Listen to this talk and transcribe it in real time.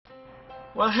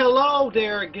Well, hello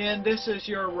there again. This is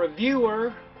your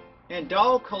reviewer and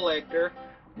doll collector,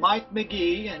 Mike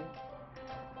McGee, and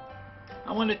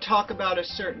I want to talk about a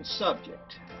certain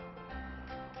subject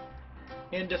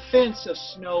in defense of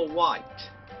Snow White.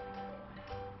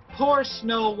 Poor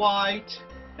Snow White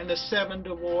and the Seven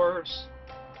Dwarfs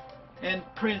and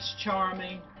Prince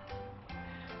Charming.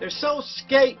 They're so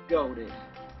scapegoated.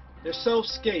 They're so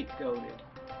scapegoated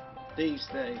these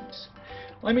days.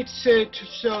 Let me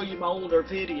show you my older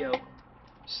video.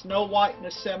 Snow White and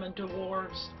the Seven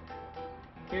Dwarfs.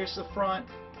 Here's the front.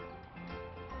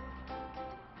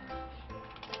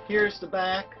 Here's the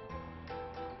back.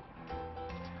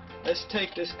 Let's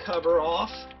take this cover off.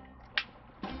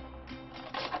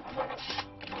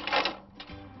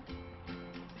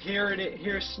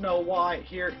 Here's Snow White.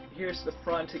 Here's the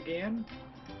front again.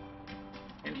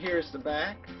 And here's the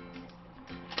back.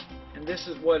 And this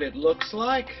is what it looks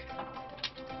like.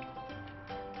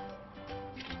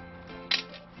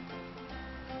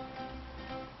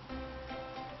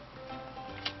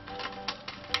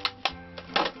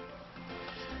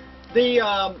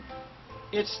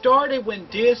 It started when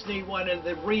Disney wanted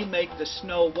to remake the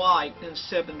Snow White and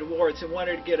Seven Dwarfs and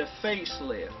wanted to get a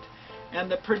facelift. And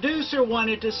the producer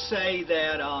wanted to say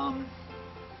that,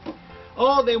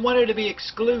 they wanted to be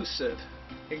inclusive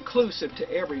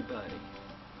to everybody.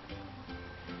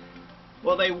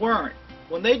 Well, they weren't.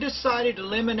 When they decided to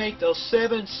eliminate those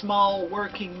 7 small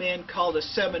working men called the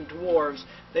Seven Dwarfs,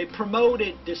 they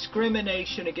promoted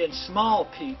discrimination against small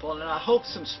people, and I hope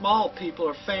some small people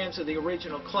are fans of the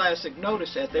original classic.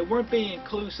 Notice that they weren't being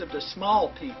inclusive to small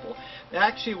people. They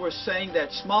actually were saying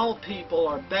that small people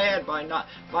are bad by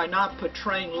not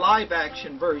portraying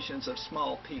live-action versions of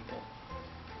small people.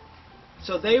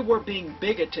 So they were being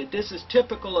bigoted. This is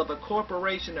typical of a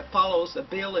corporation that follows the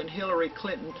Bill and Hillary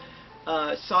Clinton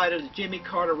side of the Jimmy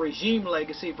Carter regime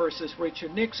legacy versus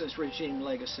Richard Nixon's regime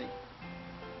legacy.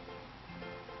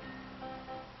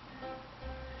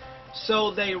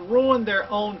 So they ruined their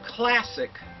own classic.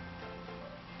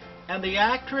 And the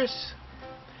actress,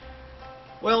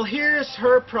 well, here's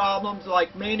her problems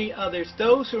like many others.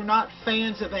 Those who are not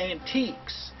fans of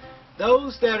antiques,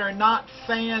 those that are not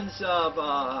fans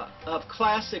of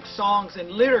classic songs and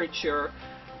literature,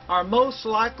 are most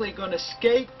likely going to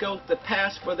scapegoat the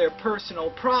past for their personal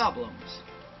problems.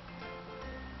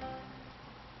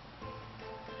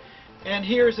 And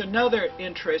here's another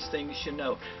interesting you should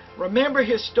know. Remember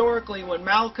historically when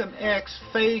Malcolm X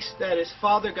faced that his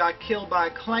father got killed by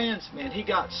a Klansman,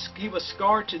 he was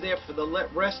scarred to death for the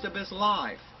rest of his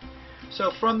life.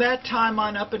 So from that time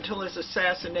on up until his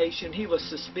assassination, he was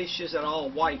suspicious of all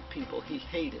white people. He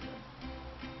hated them.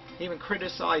 He even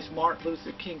criticized Martin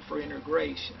Luther King for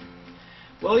integration.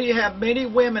 Well, you have many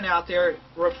women out there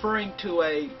referring to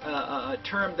a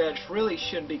term that really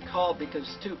shouldn't be called because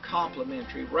it's too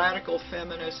complimentary. Radical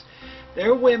feminists.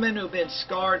 They're women who've been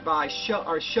scarred by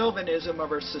our chauvinism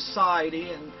of our society,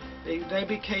 and they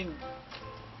became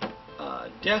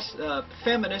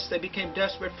feminists. They became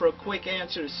desperate for a quick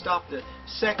answer to stop the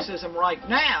sexism right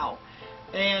now.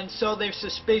 And so they're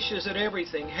suspicious of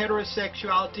everything.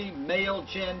 Heterosexuality, male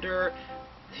gender,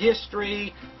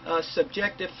 history,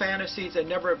 subjective fantasies that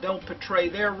don't portray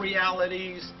their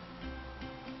realities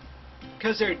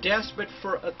because they're desperate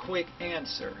for a quick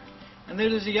answer. And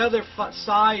then there's the other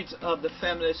sides of the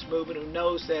feminist movement who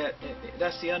knows that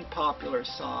that's the unpopular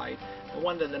side, the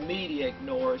one that the media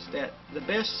ignores, that the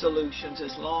best solutions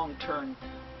is long-termers,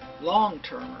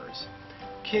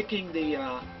 kicking the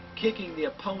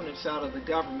opponents out of the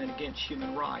government against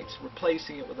human rights,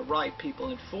 replacing it with the right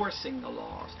people, enforcing the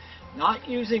laws, not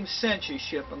using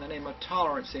censorship in the name of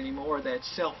tolerance anymore, that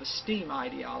self-esteem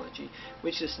ideology,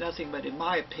 which is nothing but, in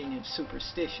my opinion,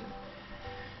 superstition.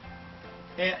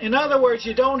 And in other words,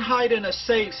 you don't hide in a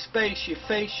safe space, you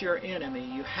face your enemy.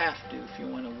 You have to if you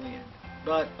want to win.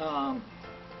 But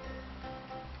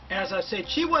as I said,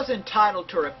 she was entitled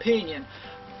to her opinion,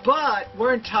 but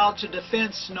we're entitled to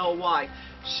defend Snow White.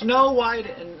 Snow White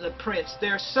and the Prince,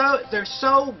 they're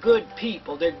so good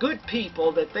people. They're good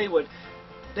people that they would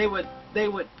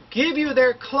give you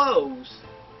their clothes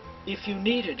if you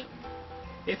needed them.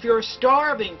 If you're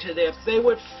starving to death, they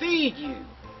would feed you.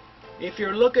 If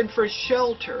you're looking for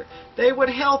shelter, they would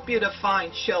help you to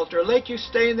find shelter, let you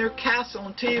stay in their castle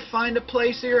until you find a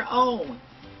place of your own.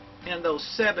 And those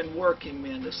 7 working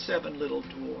men, the 7 little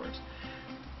dwarfs,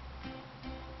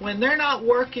 when they're not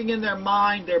working in their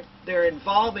mind, they're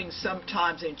involving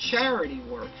sometimes in charity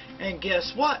work. And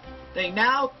guess what? They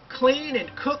now clean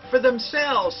and cook for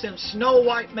themselves, since Snow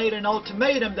White made an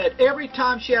ultimatum that every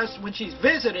time when she's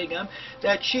visiting them,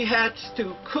 that she has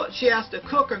to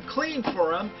cook and clean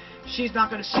for them, she's not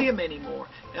going to see him anymore.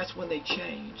 That's when they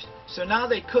changed. So now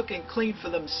they cook and clean for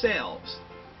themselves.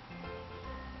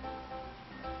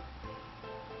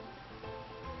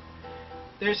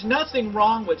 There's nothing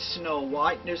wrong with Snow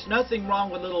White. There's nothing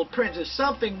wrong with Little Prince. There's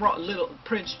something wrong, Little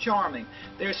Prince Charming.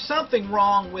 There's something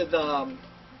wrong with the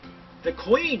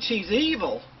Queen. She's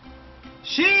evil.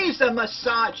 She's a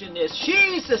misogynist.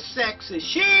 She's a sexist.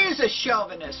 She's a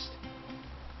chauvinist.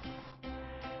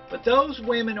 But those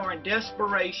women are in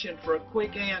desperation for a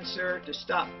quick answer to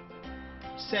stop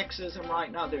sexism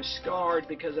right now. They're scarred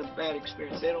because of bad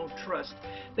experience. They don't trust.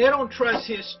 They don't trust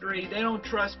history. They don't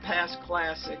trust past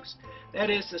classics. That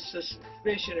is the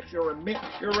suspicion. If you're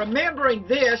remembering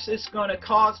this, it's going to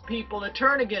cause people to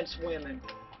turn against women.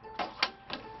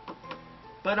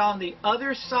 But on the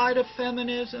other side of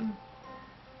feminism,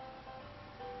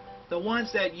 the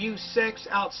ones that use sex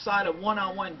outside of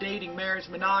one-on-one dating, marriage,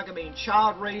 monogamy, and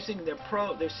child raising,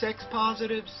 they're sex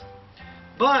positives.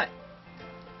 But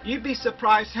you'd be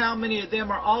surprised how many of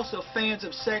them are also fans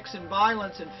of sex and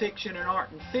violence in fiction and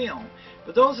art and film.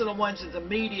 But those are the ones that the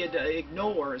media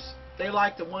ignores. They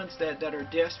like the ones that are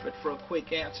desperate for a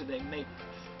quick answer. They make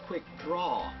quick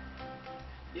draw.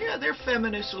 Yeah, they're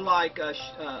feminists who like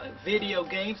video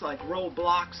games like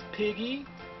Roblox Piggy,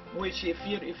 which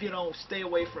if you don't stay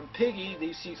away from Piggy,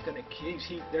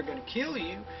 they're gonna kill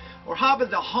you. Or how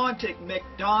about the haunted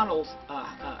McDonald's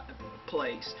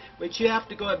place, which you have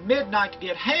to go at midnight to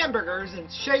get hamburgers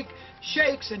and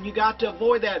shakes, and you got to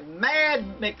avoid that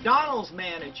mad McDonald's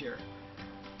manager.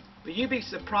 But you'd be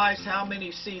surprised how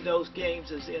many see those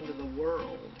games as the end of the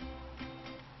world.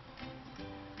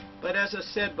 But as I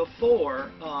said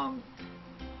before,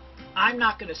 I'm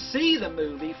not going to see the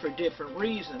movie for different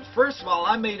reasons. First of all,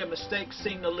 I made a mistake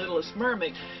seeing The Littlest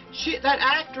Mermaid. That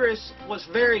actress was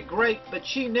very great, but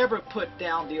she never put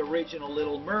down the original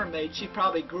Little Mermaid. She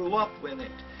probably grew up with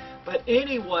it. But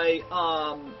anyway,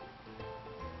 I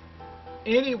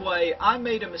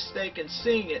made a mistake in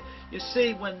seeing it. You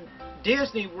see, when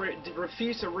Disney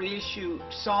refused to reissue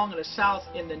Song of the South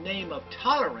in the name of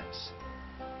tolerance,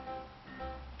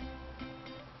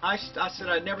 I said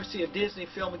I'd never see a Disney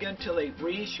film again until they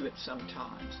reissue it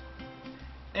sometimes.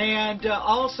 And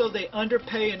also they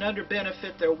underpay and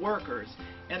underbenefit their workers.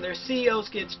 And their CEOs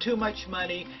gets too much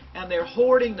money, and they're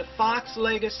hoarding the Fox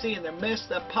legacy, and they're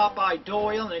messed up Popeye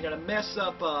Doyle, and they're going to mess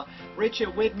up Richard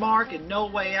Widmark and No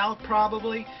Way Out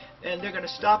probably. And they're going to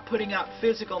stop putting out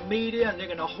physical media, and they're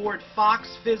going to hoard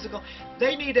Fox physical.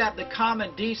 They need to have the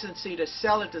common decency to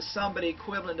sell it to somebody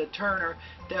equivalent to Turner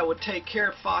that would take care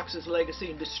of Fox's legacy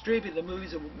and distribute the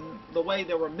movies the way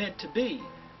they were meant to be,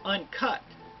 uncut.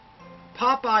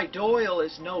 Popeye Doyle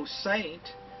is no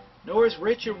saint, nor is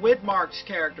Richard Widmark's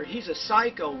character. He's a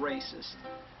psycho racist.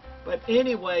 But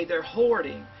anyway, they're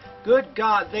hoarding. Good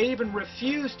God, they even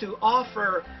refuse to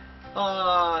offer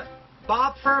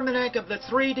Bob Furmanek of the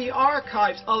 3D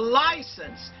Archives a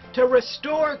license to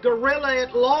restore Gorilla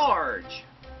at Large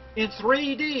in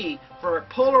 3D for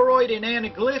Polaroid and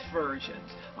anaglyph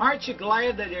versions. Aren't you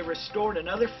glad that they restored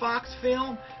another Fox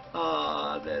film,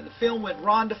 the film with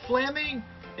Rhonda Fleming,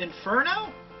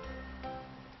 Inferno?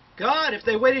 God, if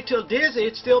they waited till Disney,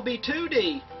 it'd still be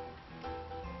 2D.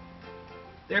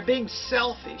 They're being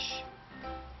selfish.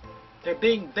 They're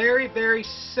being very, very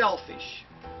selfish.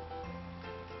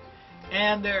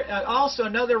 And also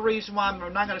another reason why we're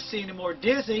not going to see any more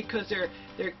Disney, because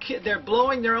they're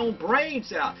blowing their own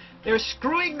brains out. They're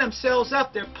screwing themselves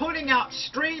up. They're putting out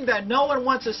stream that no one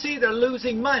wants to see. They're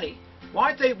losing money.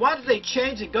 Why did they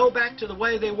change and go back to the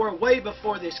way they were way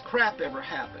before this crap ever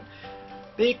happened?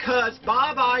 Because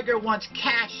Bob Iger wants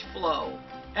cash flow,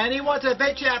 and he wants to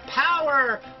bet you have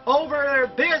power over their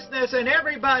business and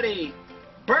everybody.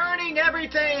 Burning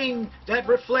everything that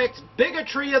reflects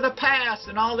bigotry of the past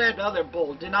and all that other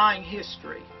bull, denying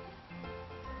history.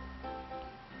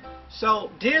 So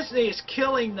Disney is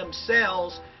killing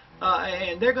themselves,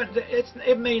 and they're going to.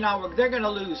 It may not work. They're going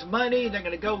to lose money. They're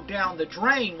going to go down the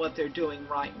drain. What they're doing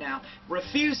right now,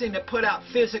 refusing to put out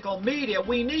physical media.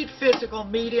 We need physical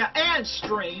media and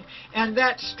stream, and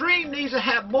that stream needs to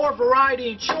have more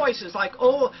variety and choices, like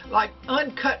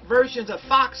uncut versions of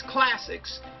Fox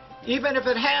classics. Even if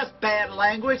it has bad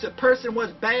language, the person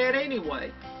was bad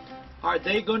anyway. Are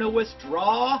they going to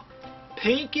withdraw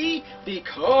Pinky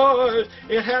because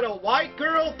it had a white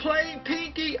girl playing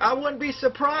Pinky? I wouldn't be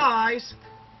surprised.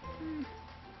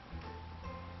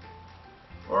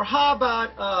 Or how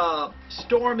about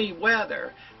Stormy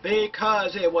Weather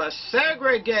because it was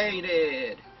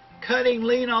segregated, cutting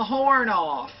Lena Horne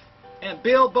off? And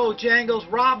Bill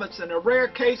Bojangles Robinson, a rare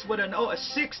case with a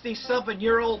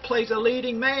 60-something-year-old plays a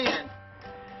leading man.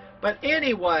 But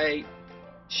anyway,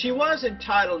 she was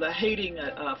entitled to hating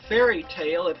a fairy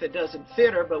tale if it doesn't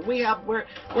fit her, but we're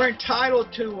entitled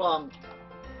to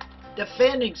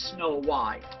defending Snow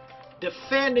White,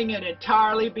 defending it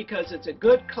entirely because it's a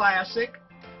good classic,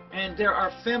 and there are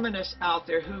feminists out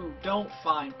there who don't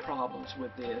find problems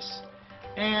with this.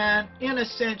 And in a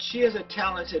sense, she is a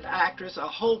talented actress. I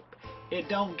hope it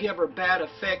don't give her bad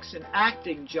effects in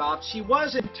acting jobs. She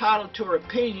was entitled to her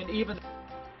opinion, even.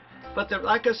 But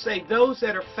like I say, those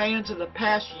that are fans of the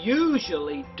past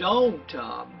usually don't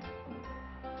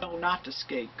know not to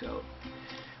scapegoat.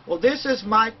 Well, this is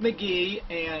Mike McGee,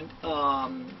 and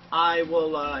I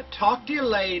will talk to you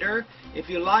later. If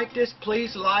you like this,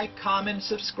 please like, comment,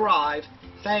 subscribe.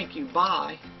 Thank you.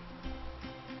 Bye.